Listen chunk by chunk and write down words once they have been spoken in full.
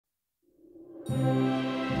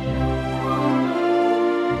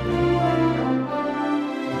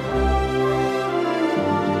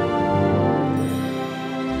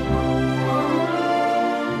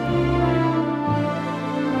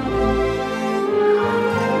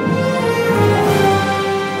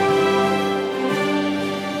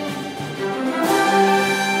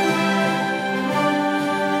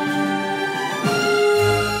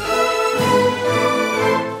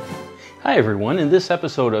this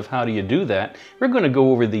episode of How Do You Do That, we're going to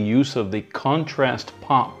go over the use of the Contrast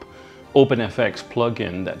Pop OpenFX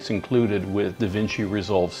plugin that's included with DaVinci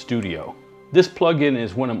Resolve Studio. This plugin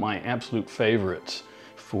is one of my absolute favorites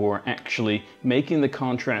for actually making the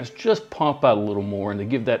contrast just pop out a little more and to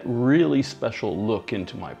give that really special look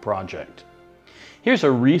into my project. Here's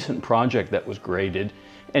a recent project that was graded,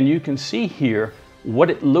 and you can see here what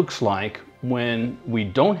it looks like when we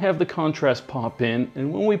don't have the contrast pop in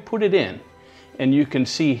and when we put it in. And you can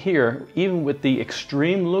see here, even with the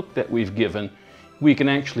extreme look that we've given, we can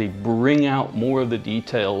actually bring out more of the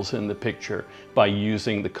details in the picture by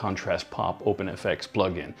using the Contrast Pop OpenFX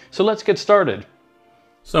plugin. So let's get started.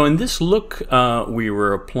 So in this look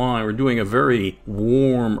we're doing a very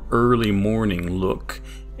warm early morning look,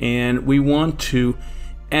 and we want to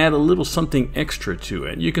add a little something extra to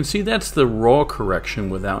it. You can see that's the raw correction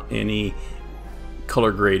without any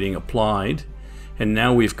color grading applied. And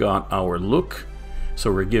now we've got our look.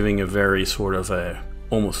 So we're giving a very sort of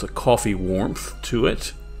almost a coffee warmth to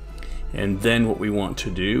it. And then what we want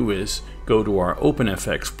to do is go to our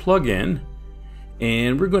OpenFX plugin,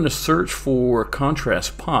 and we're going to search for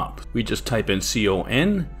Contrast Pop. We just type in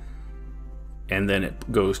CON, and then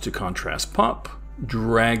it goes to Contrast Pop.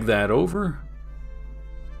 Drag that over.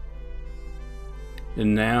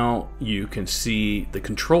 And now you can see the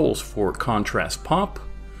controls for Contrast Pop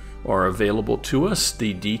are available to us.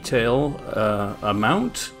 The detail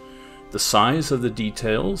amount, the size of the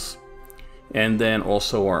details, and then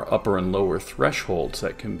also our upper and lower thresholds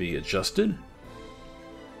that can be adjusted.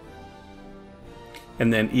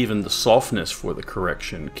 And then even the softness for the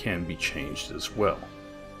correction can be changed as well.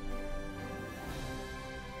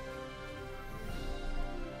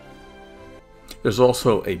 There's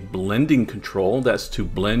also a blending control, that's to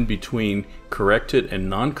blend between corrected and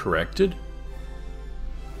non-corrected.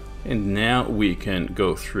 And now we can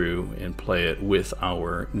go through and play it with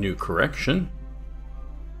our new correction.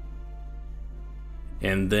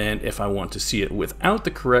 And then if I want to see it without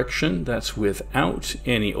the correction, that's without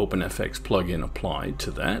any OpenFX plugin applied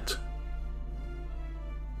to that.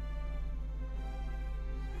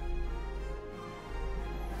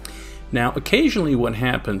 Now occasionally what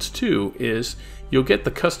happens too is you'll get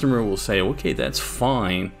the customer will say, okay, that's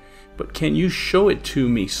fine, but can you show it to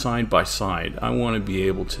me side by side? I want to be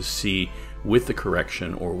able to see with the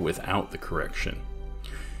correction or without the correction.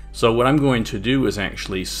 So what I'm going to do is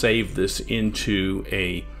actually save this into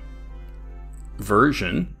a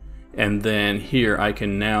version, and then here I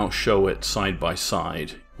can now show it side by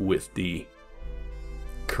side with the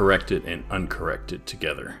corrected and uncorrected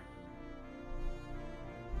together.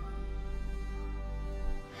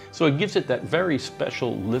 So it gives it that very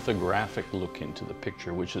special lithographic look into the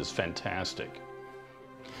picture, which is fantastic.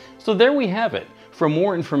 So there we have it. For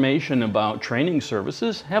more information about training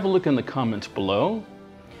services, have a look in the comments below.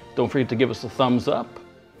 Don't forget to give us a thumbs up.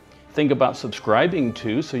 Think about subscribing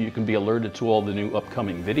too, so you can be alerted to all the new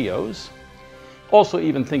upcoming videos. Also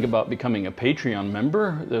even think about becoming a Patreon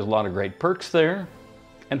member. There's a lot of great perks there.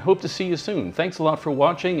 And hope to see you soon. Thanks a lot for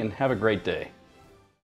watching, and have a great day.